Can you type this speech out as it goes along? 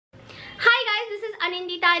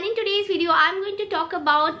Anindita, and in today's video I'm going to talk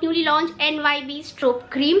about newly launched NYB Strobe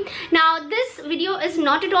cream. Now this video is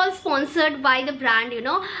not at all sponsored by the brand,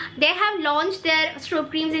 They have launched their strobe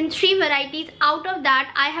creams in 3 varieties. Out of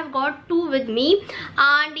that I have got 2 with me,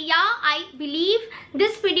 and yeah, I believe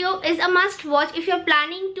this video is a must watch if you're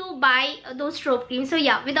planning to buy those strobe creams. So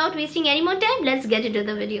yeah, without wasting any more time, let's get into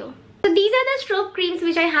the video. So these are the strobe creams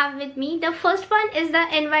which I have with me. The first one is the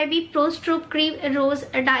NYB Pro Strobe Cream Rose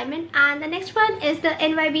Diamond, and the next one is the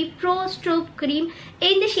NYB Pro Strobe Cream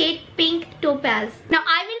in the shade Pink Topaz. Now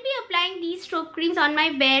I will be applying these strobe creams on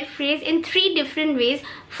my bare face in 3 different ways.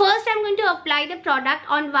 First, I'm going to apply the product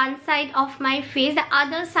on one side of my face. The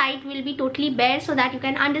other side will be totally bare so that you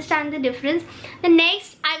can understand the difference. The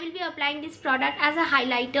next, I will be applying this product as a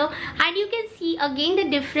highlighter, and you can see again the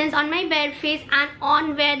difference on my bare face and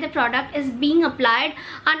on where the product is being applied.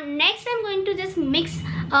 And next, I'm going to just mix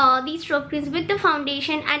these strobe creams with the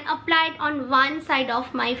foundation and apply it on one side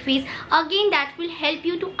of my face. Again, that will help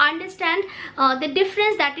you to understand the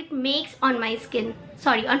difference that it makes on my skin.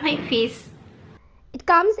 Sorry, on my face. It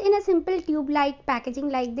comes in a simple tube-like packaging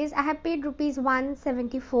like this. I have paid rupees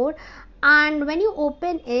 174, and when you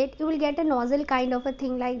open it, you will get a nozzle kind of a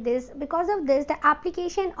thing like this. Because of this, the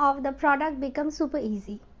application of the product becomes super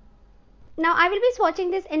easy. Now I will be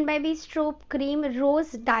swatching this NYB Strobe Cream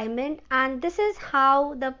Rose Diamond, and this is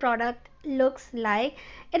how the product looks like.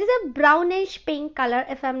 It is a brownish pink color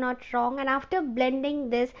if I'm not wrong, and after blending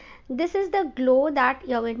this is the glow that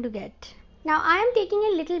you're going to get. Now I am taking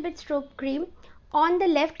a little bit strobe cream on the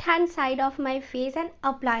left hand side of my face and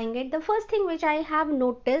applying it. The first thing which I have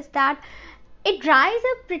noticed that it dries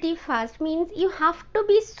up pretty fast, means you have to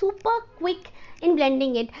be super quick in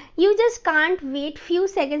blending it. You just can't wait few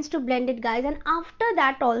seconds to blend it, guys. And after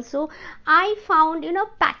that also I found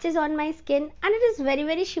patches on my skin, and it is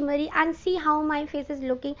very shimmery. And see how my face is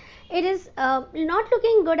looking. It is not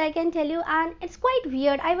looking good, I can tell you, and it's quite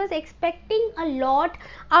weird. I was expecting a lot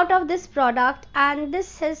out of this product, and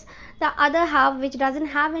this is the other half which doesn't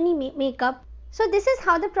have any makeup. So this is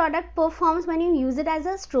how the product performs when you use it as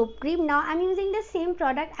a strobe cream. Now I'm using the same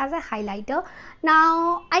product as a highlighter.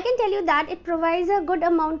 Now I can tell you that it provides a good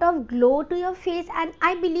amount of glow to your face, and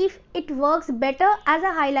I believe it works better as a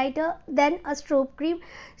highlighter than a strobe cream.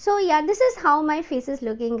 So yeah, this is how my face is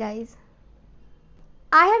looking, guys.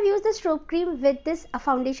 I have used the strobe cream with this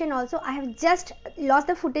foundation also. I have just lost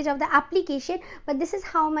the footage of the application, but this is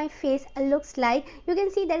how my face looks like. You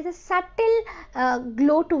can see there is a subtle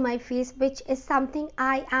glow to my face, which is something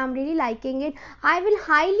I am really liking it. I will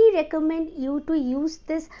highly recommend you to use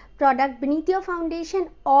this product beneath your foundation,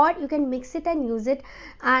 or you can mix it and use it.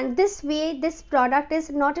 And this way, this product is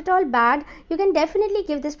not at all bad. You can definitely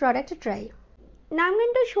give this product a try. Now I'm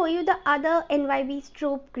going to show you the other NYB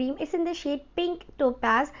Strobe Cream. It's in the shade Pink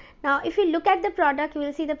Topaz. Now if you look at the product, you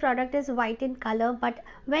will see the product is white in color, but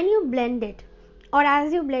when you blend it, or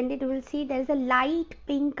as you blend it, you will see there is a light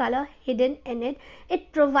pink color hidden in it.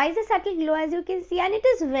 It provides a subtle glow, as you can see, and it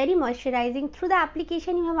is very moisturizing. Through the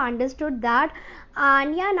application you have understood that.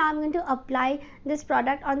 And yeah, now I'm going to apply this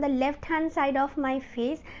product on the left hand side of my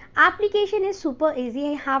face. Application is super easy,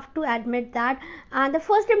 I have to admit that, and the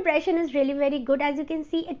first impression is really very good. As you can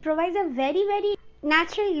see, it provides a very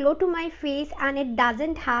natural glow to my face, and it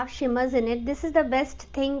doesn't have shimmers in it. This is the best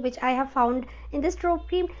thing which I have found in this strobe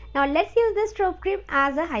cream. Now let's use this strobe cream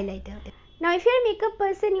as a highlighter. Now if you're a makeup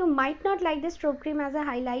person, you might not like this strobe cream as a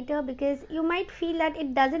highlighter because you might feel that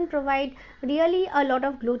it doesn't provide really a lot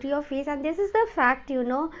of glow to your face, and this is the fact,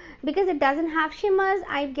 because it doesn't have shimmers.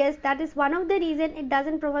 I guess that is one of the reason it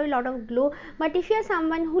doesn't provide a lot of glow. But if you're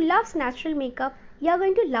someone who loves natural makeup, you're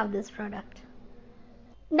going to love this product.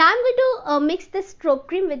 Now I'm going to mix this strobe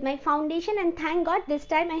cream with my foundation, and thank God this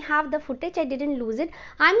time I have the footage, I didn't lose it.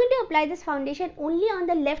 I'm going to apply this foundation only on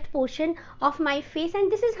the left portion of my face, and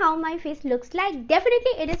this is how my face looks like.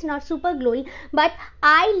 Definitely it is not super glowy, but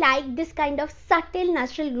I like this kind of subtle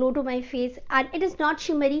natural glow to my face, and it is not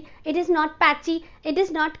shimmery, it is not patchy, it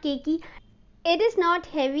is not cakey, it is not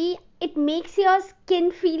heavy. It makes your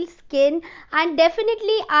skin feel skin, and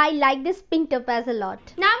definitely I like this Pink Topaz a lot.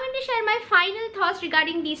 Now I'm going to share my final thoughts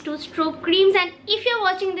regarding these 2 strobe creams, and if you're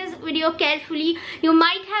watching this video carefully, you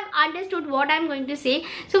might have understood what I'm going to say.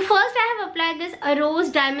 So first, I have applied this Rose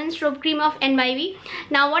Diamond Strobe Cream of NYB.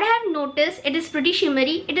 Now what I have noticed, it is pretty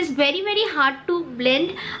shimmery, it is very hard to blend,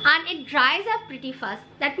 and it dries up pretty fast.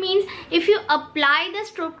 That means if you apply the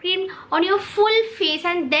strobe cream on your full face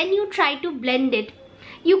and then you try to blend it,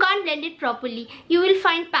 you can't blend it properly. You will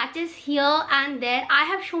find patches here and there. I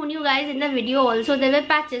have shown you guys in the video also, there were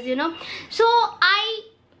patches, So I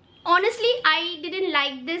honestly, I didn't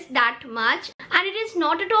like this that much, and it is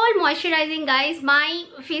not at all moisturizing, guys. My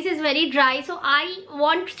face is very dry, so I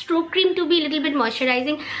want strobe cream to be a little bit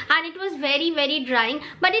moisturizing, and it was very drying.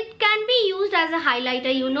 But it can be used as a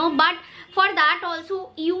highlighter, you know, but for that also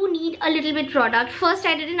you need a little bit product. First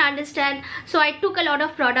I didn't understand, so I took a lot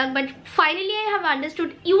of product, but finally I have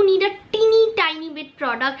understood you need a teeny tiny bit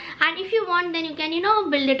product, and if you want then you can, you know,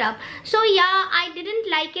 build it up. So yeah, I didn't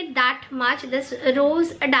like it that much, this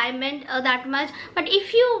rose diamond that much, but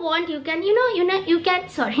if you want you can,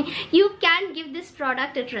 you can give this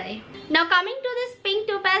product a try. Now coming to this pink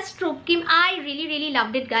topaz strobe cream, I really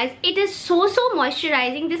loved it, guys. It is so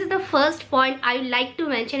moisturizing. This is the first point I would like to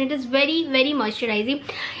mention. It is very moisturizing.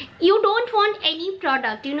 You don't want any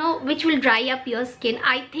product, you know, which will dry up your skin,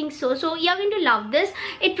 I think so you're going to love this.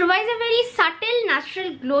 It provides a very subtle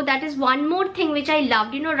natural glow. That is one more thing which I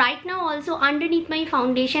loved. You know, right now also underneath my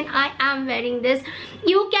foundation I am wearing this.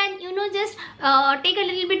 You can, you know, just take a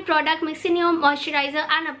little bit product, mix in your moisturizer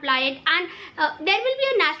and apply it, and there will be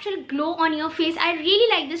a natural glow on your face. I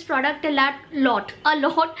really like this product a lot.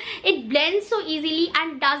 It blends so easily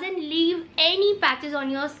and doesn't leave any patches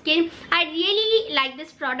on your skin. I really like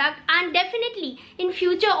this product, and definitely in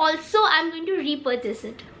future also I'm going to repurchase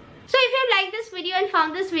it. So if you have liked this video and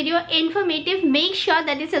found this video informative, make sure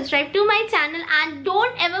that you subscribe to my channel, and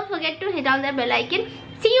don't ever forget to hit on the bell icon.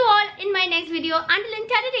 See you all in my next video. Until then,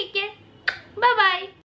 take care. Bye bye.